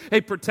fatherless, a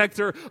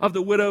protector of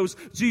the widows.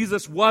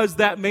 Jesus was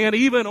that man.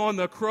 Even on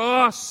the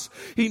cross,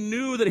 he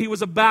knew that he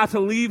was about to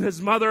leave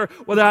his mother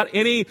without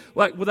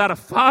a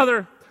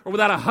father or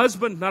without a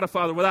husband, not a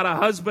father, without a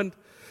husband.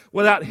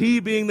 Without he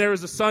being there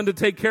as a son to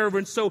take care of her.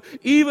 And so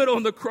even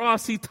on the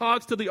cross, he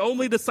talks to the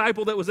only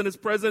disciple that was in his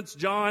presence,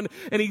 John,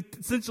 and he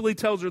essentially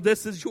tells her,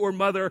 this is your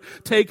mother,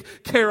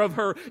 take care of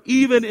her.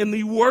 Even in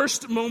the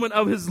worst moment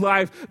of his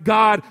life,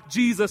 God,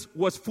 Jesus,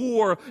 was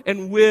for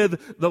and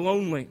with the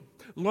lonely.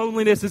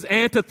 Loneliness is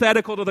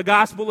antithetical to the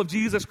gospel of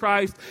Jesus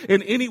Christ,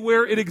 and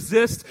anywhere it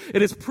exists,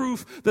 it is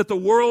proof that the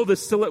world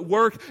is still at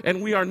work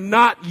and we are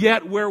not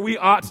yet where we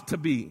ought to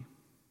be.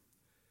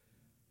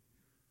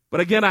 But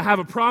again, I have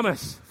a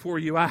promise for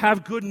you. I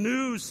have good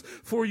news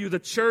for you. The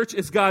church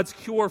is God's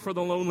cure for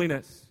the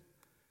loneliness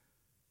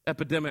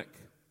epidemic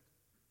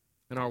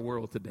in our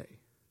world today.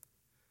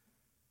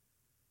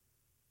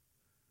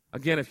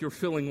 Again, if you're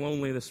feeling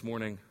lonely this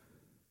morning,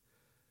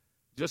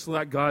 just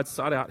like God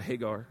sought out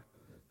Hagar,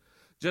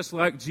 just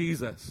like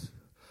Jesus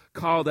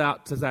called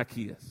out to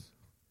Zacchaeus,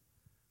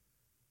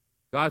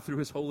 God, through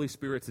his Holy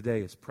Spirit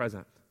today, is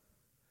present,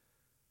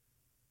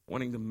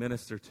 wanting to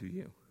minister to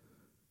you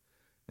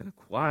in a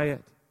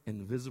quiet,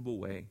 invisible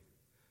way,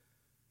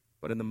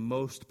 but in the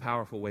most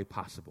powerful way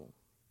possible.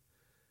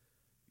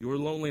 Your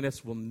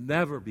loneliness will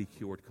never be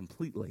cured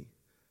completely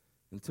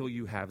until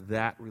you have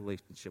that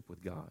relationship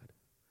with God.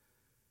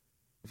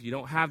 If you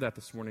don't have that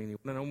this morning and you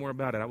want to know more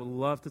about it, I would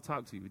love to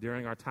talk to you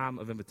during our time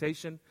of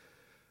invitation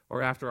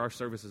or after our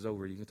service is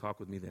over. You can talk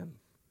with me then.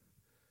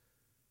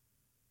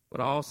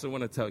 But I also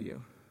want to tell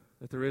you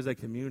that there is a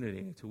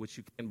community to which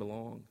you can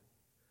belong.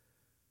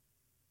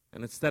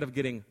 And instead of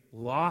getting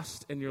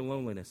lost in your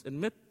loneliness,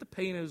 admit the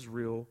pain is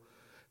real,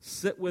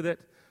 sit with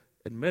it,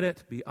 admit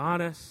it, be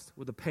honest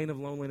with the pain of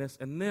loneliness,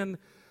 and then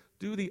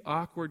do the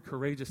awkward,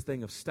 courageous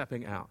thing of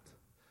stepping out.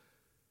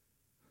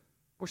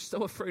 We're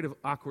so afraid of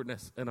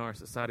awkwardness in our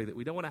society that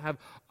we don't want to have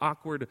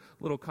awkward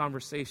little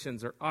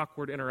conversations or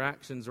awkward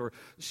interactions or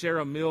share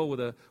a meal with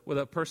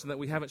a person that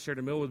we haven't shared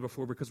a meal with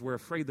before because we're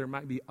afraid there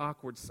might be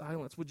awkward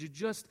silence. Would you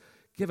just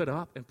give it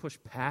up and push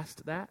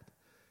past that?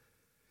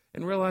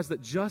 And realize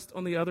that just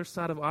on the other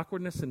side of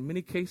awkwardness, in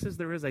many cases,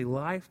 there is a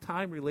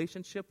lifetime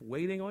relationship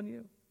waiting on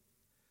you.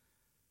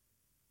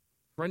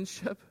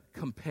 Friendship,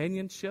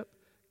 companionship,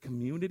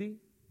 community.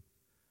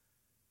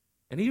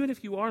 And even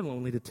if you are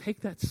lonely, to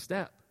take that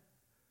step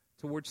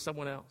towards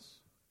someone else.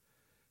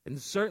 And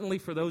certainly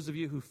for those of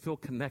you who feel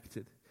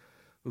connected,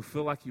 who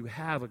feel like you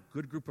have a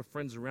good group of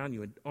friends around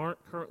you and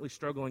aren't currently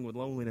struggling with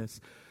loneliness,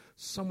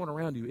 someone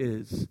around you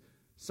is.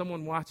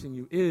 Someone watching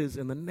you is.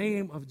 In the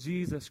name of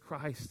Jesus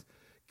Christ,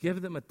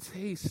 give them a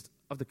taste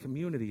of the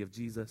community of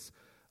Jesus,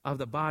 of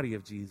the body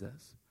of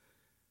Jesus.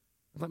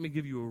 Let me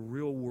give you a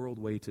real-world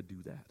way to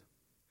do that.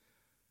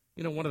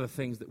 You know, one of the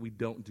things that we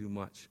don't do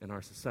much in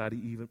our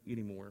society even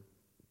anymore,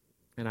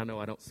 and I know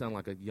I don't sound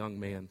like a young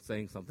man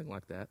saying something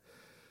like that.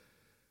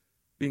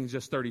 Being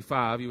just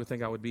 35, you would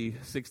think I would be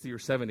 60 or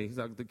 70.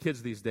 The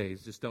kids these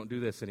days just don't do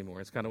this anymore.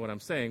 It's kind of what I'm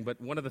saying.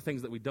 But one of the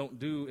things that we don't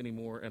do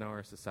anymore in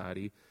our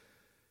society,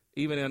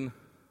 even in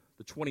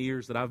the 20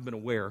 years that I've been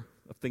aware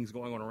of things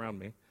going on around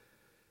me,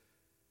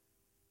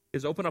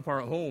 is open up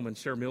our home and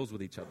share meals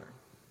with each other.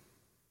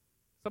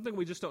 Something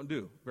we just don't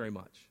do very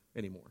much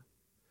anymore.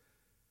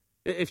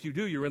 If you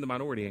do, you're in the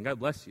minority, and God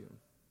bless you.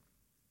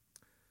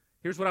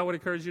 Here's what I would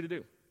encourage you to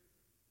do.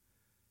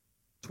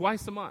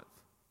 twice a month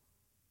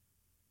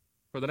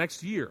for the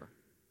next year,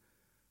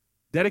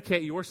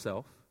 dedicate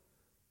yourself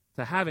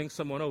to having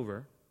someone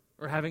over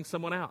or having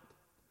someone out.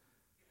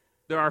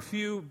 There are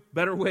few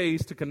better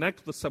ways to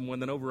connect with someone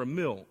than over a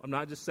meal. I'm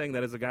not just saying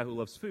that as a guy who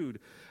loves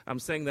food. I'm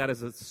saying that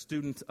as a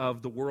student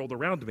of the world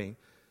around me.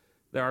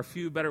 There are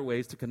few better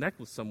ways to connect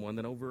with someone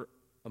than over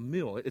a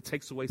meal. It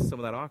takes away some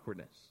of that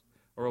awkwardness.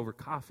 Or over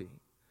coffee.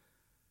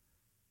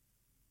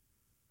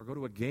 Or go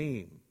to a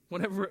game.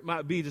 Whatever it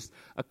might be, just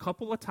a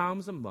couple of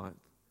times a month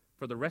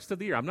for the rest of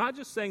the year. I'm not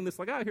just saying this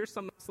like, here's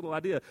some nice little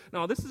idea.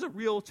 No, this is a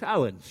real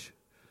challenge.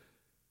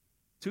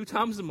 2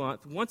 times a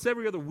month, once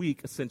every other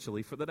week,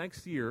 essentially, for the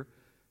next year,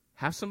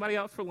 have somebody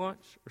out for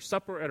lunch or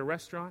supper at a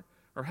restaurant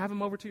or have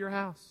them over to your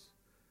house.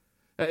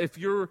 If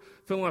you're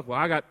feeling like,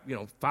 I got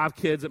 5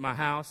 kids at my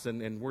house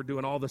and we're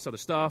doing all this other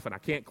stuff and I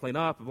can't clean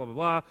up and blah, blah,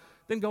 blah,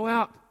 then go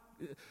out.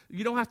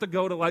 You don't have to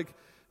go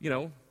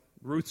to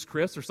Ruth's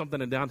Chris or something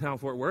in downtown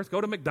Fort Worth.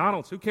 Go to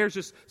McDonald's. Who cares?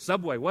 Just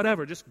Subway,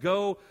 whatever. Just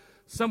go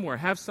somewhere.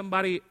 Have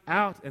somebody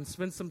out and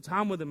spend some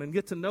time with them and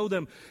get to know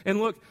them. And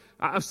look,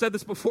 I've said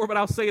this before, but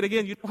I'll say it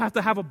again. You don't have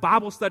to have a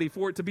Bible study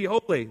for it to be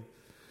holy.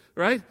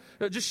 Right?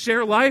 Just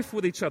share life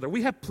with each other.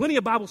 We have plenty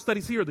of Bible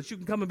studies here that you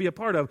can come and be a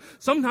part of.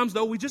 Sometimes,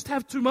 though, we just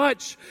have too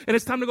much, and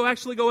it's time to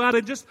actually go out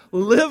and just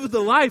live the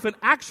life and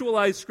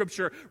actualize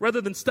Scripture rather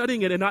than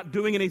studying it and not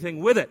doing anything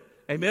with it.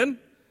 Amen?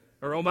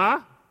 Or oh my?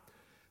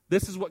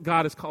 This is what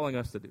God is calling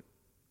us to do.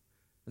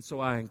 And so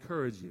I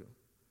encourage you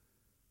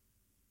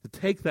to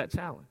take that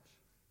challenge.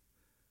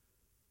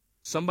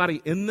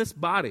 Somebody in this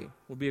body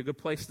would be a good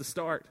place to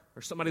start,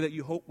 or somebody that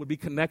you hope would be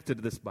connected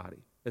to this body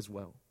as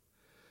well.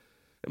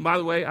 And by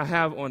the way, I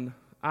have on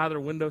either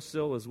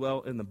windowsill as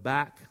well in the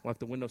back, like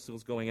the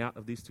windowsills going out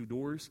of these 2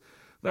 doors,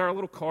 there are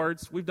little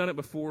cards. We've done it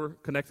before,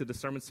 connected to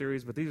sermon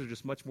series, but these are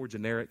just much more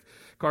generic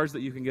cards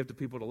that you can give to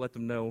people to let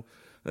them know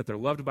that they're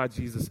loved by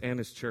Jesus and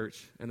His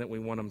church, and that we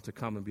want them to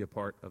come and be a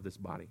part of this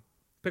body.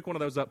 Pick one of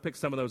those up. Pick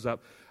some of those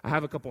up. I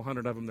have a couple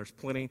hundred of them. There's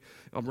plenty.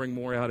 I'll bring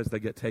more out as they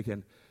get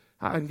taken.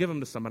 And give them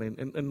to somebody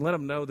and let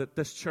them know that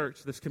this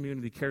church, this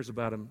community cares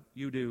about him.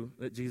 You do,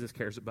 that Jesus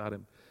cares about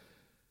him.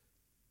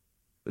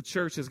 The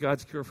church is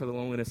God's cure for the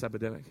loneliness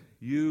epidemic.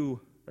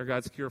 You are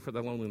God's cure for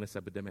the loneliness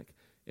epidemic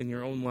in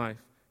your own life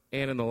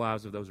and in the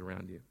lives of those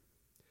around you.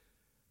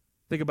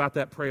 Think about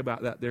that. Pray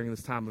about that during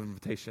this time of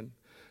invitation.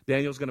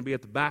 Daniel's going to be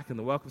at the back in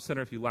the Welcome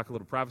Center if you'd like a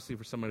little privacy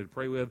for somebody to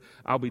pray with.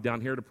 I'll be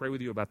down here to pray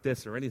with you about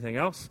this or anything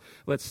else.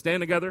 Let's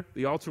stand together.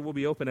 The altar will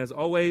be open as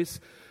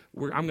always.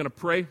 I'm going to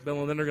pray. Bill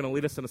and Lynn are going to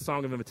lead us in a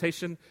song of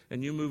invitation,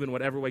 and you move in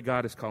whatever way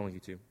God is calling you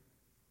to.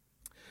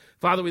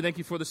 Father, we thank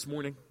you for this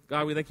morning.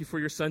 God, we thank you for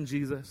your Son,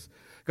 Jesus.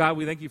 God,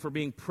 we thank you for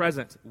being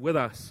present with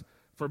us,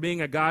 for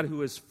being a God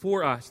who is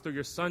for us through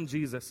your Son,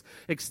 Jesus,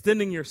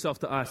 extending yourself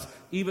to us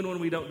even when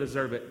we don't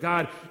deserve it.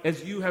 God,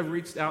 as you have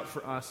reached out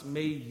for us,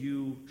 may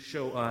you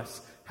show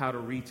us how to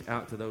reach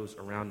out to those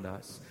around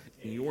us.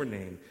 In your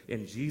name,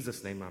 in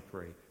Jesus' name I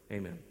pray.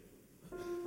 Amen.